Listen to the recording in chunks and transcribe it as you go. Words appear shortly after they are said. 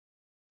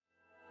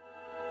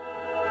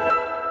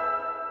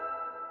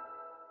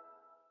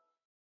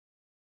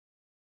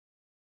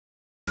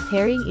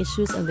Pairing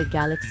issues on the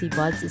Galaxy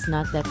Buds is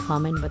not that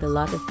common, but a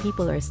lot of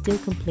people are still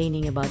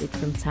complaining about it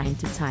from time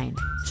to time.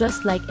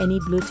 Just like any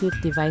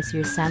Bluetooth device,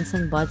 your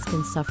Samsung Buds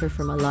can suffer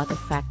from a lot of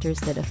factors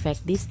that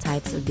affect these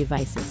types of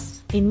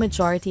devices. In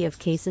majority of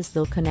cases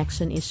though,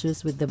 connection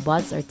issues with the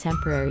buds are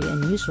temporary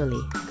and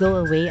usually go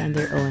away on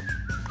their own.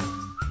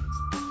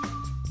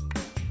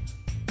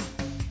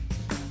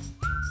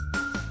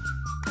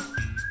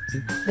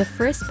 The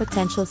first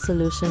potential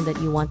solution that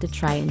you want to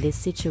try in this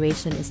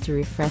situation is to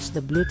refresh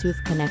the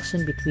Bluetooth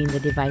connection between the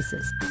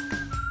devices.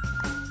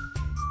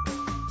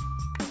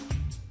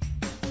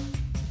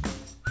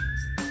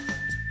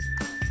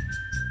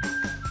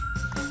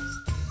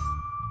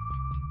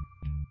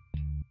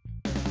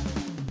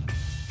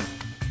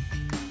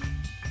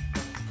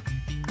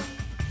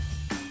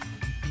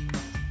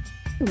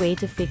 The way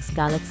to fix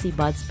Galaxy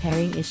Buds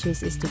pairing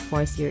issues is to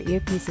force your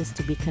earpieces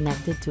to be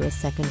connected to a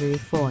secondary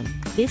phone.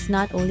 This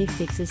not only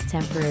fixes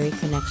temporary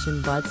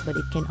connection buds, but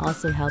it can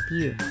also help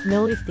you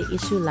know if the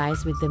issue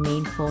lies with the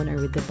main phone or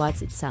with the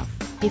buds itself.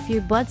 If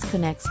your buds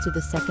connects to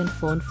the second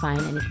phone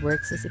fine and it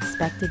works as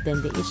expected,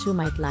 then the issue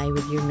might lie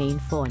with your main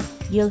phone.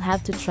 You'll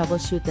have to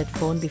troubleshoot that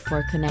phone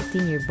before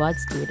connecting your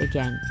buds to it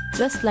again.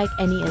 Just like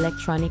any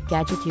electronic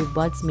gadget, your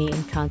buds may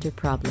encounter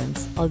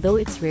problems. Although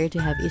it's rare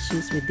to have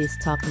issues with this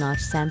top-notch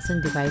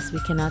Samsung device, we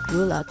cannot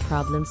rule out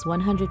problems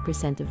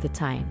 100% of the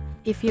time.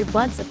 If your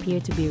buds appear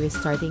to be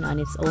restarting on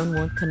its own,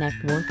 won't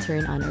connect, won't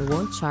turn on, or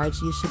won't charge,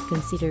 you should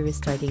consider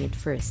restarting it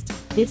first.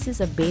 This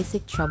is a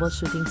basic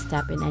troubleshooting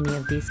step in any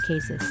of these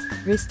cases.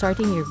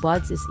 Restarting your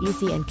buds is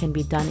easy and can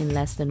be done in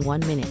less than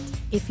 1 minute.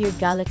 If your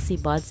Galaxy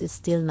Buds is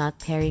still not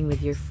pairing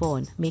with your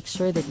phone, make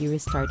sure that you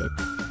restart it.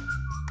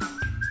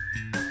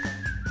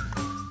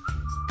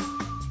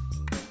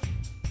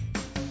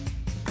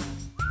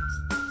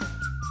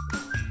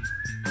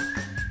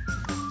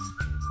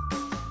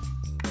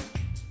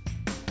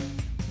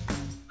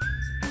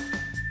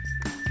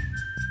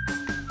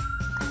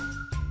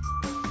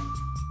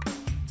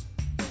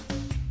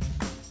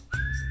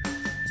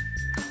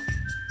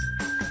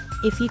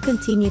 If you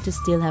continue to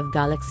still have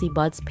Galaxy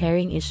Buds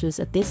pairing issues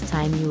at this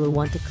time, you will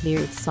want to clear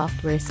its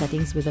software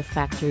settings with a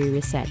factory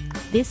reset.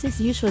 This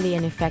is usually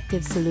an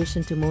effective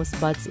solution to most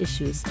buds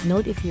issues.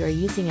 Note, if you are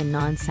using a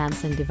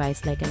non-Samsung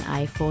device like an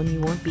iPhone,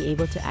 you won't be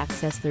able to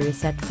access the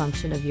reset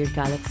function of your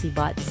Galaxy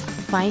Buds.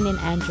 Find an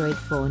Android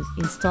phone,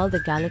 install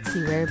the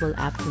Galaxy Wearable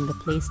app from the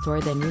Play Store,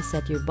 then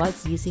reset your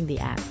buds using the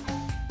app.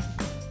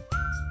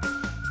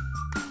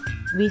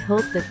 We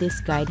hope that this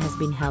guide has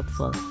been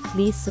helpful.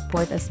 Please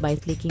support us by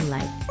clicking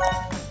like,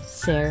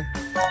 share,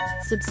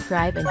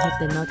 subscribe, and hit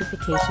the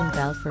notification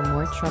bell for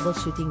more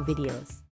troubleshooting videos.